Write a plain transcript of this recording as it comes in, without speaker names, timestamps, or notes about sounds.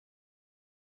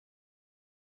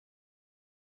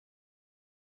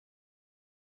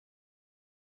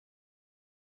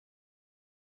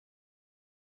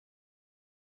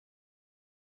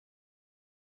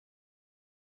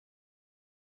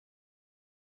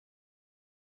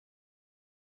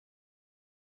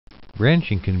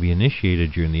Branching can be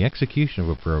initiated during the execution of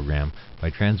a program by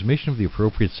transmission of the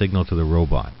appropriate signal to the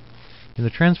robot. In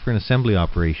the transfer and assembly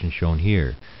operation shown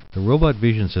here, the robot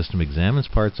vision system examines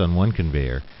parts on one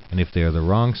conveyor, and if they are the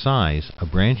wrong size, a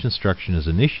branch instruction is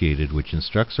initiated which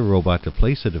instructs the robot to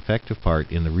place a defective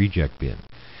part in the reject bin.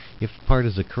 If the part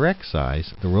is the correct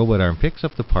size, the robot arm picks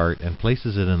up the part and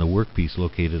places it in the workpiece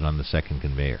located on the second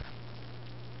conveyor.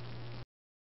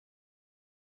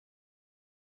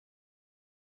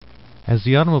 As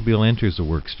the automobile enters the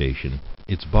workstation,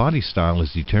 its body style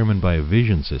is determined by a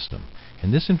vision system,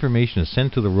 and this information is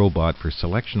sent to the robot for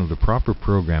selection of the proper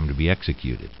program to be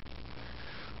executed.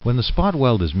 When the spot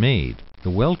weld is made, the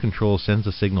weld control sends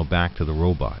a signal back to the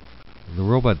robot. The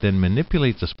robot then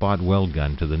manipulates the spot weld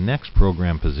gun to the next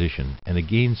program position and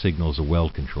again signals a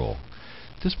weld control.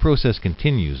 This process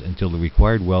continues until the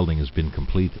required welding has been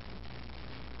completed.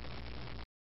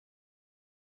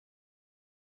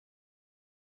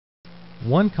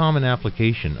 One common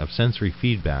application of sensory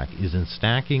feedback is in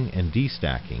stacking and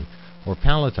destacking, or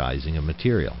palletizing of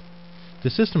material.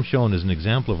 The system shown is an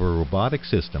example of a robotic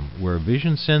system where a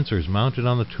vision sensor is mounted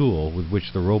on the tool with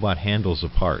which the robot handles the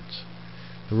parts.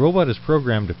 The robot is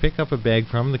programmed to pick up a bag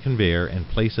from the conveyor and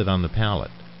place it on the pallet.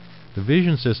 The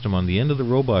vision system on the end of the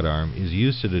robot arm is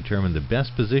used to determine the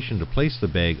best position to place the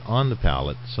bag on the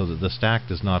pallet so that the stack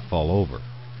does not fall over.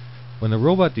 When the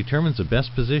robot determines the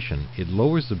best position, it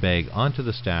lowers the bag onto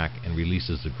the stack and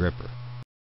releases the gripper.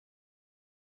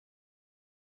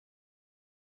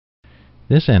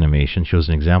 This animation shows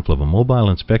an example of a mobile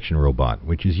inspection robot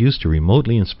which is used to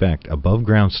remotely inspect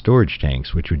above-ground storage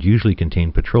tanks which would usually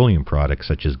contain petroleum products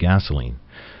such as gasoline.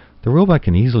 The robot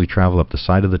can easily travel up the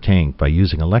side of the tank by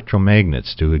using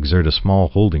electromagnets to exert a small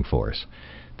holding force.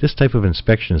 This type of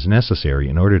inspection is necessary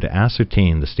in order to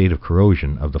ascertain the state of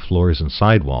corrosion of the floors and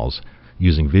sidewalls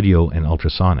using video and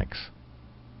ultrasonics.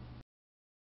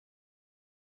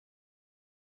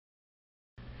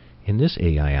 In this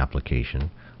AI application,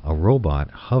 a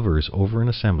robot hovers over an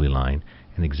assembly line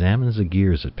and examines the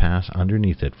gears that pass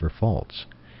underneath it for faults.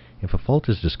 If a fault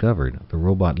is discovered, the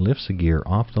robot lifts the gear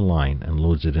off the line and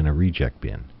loads it in a reject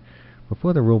bin.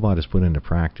 Before the robot is put into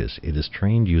practice, it is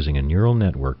trained using a neural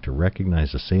network to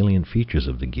recognize the salient features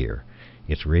of the gear,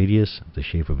 its radius, the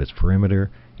shape of its perimeter,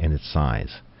 and its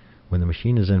size. When the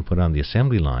machine is then put on the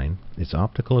assembly line, its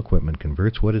optical equipment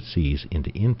converts what it sees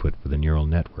into input for the neural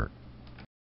network.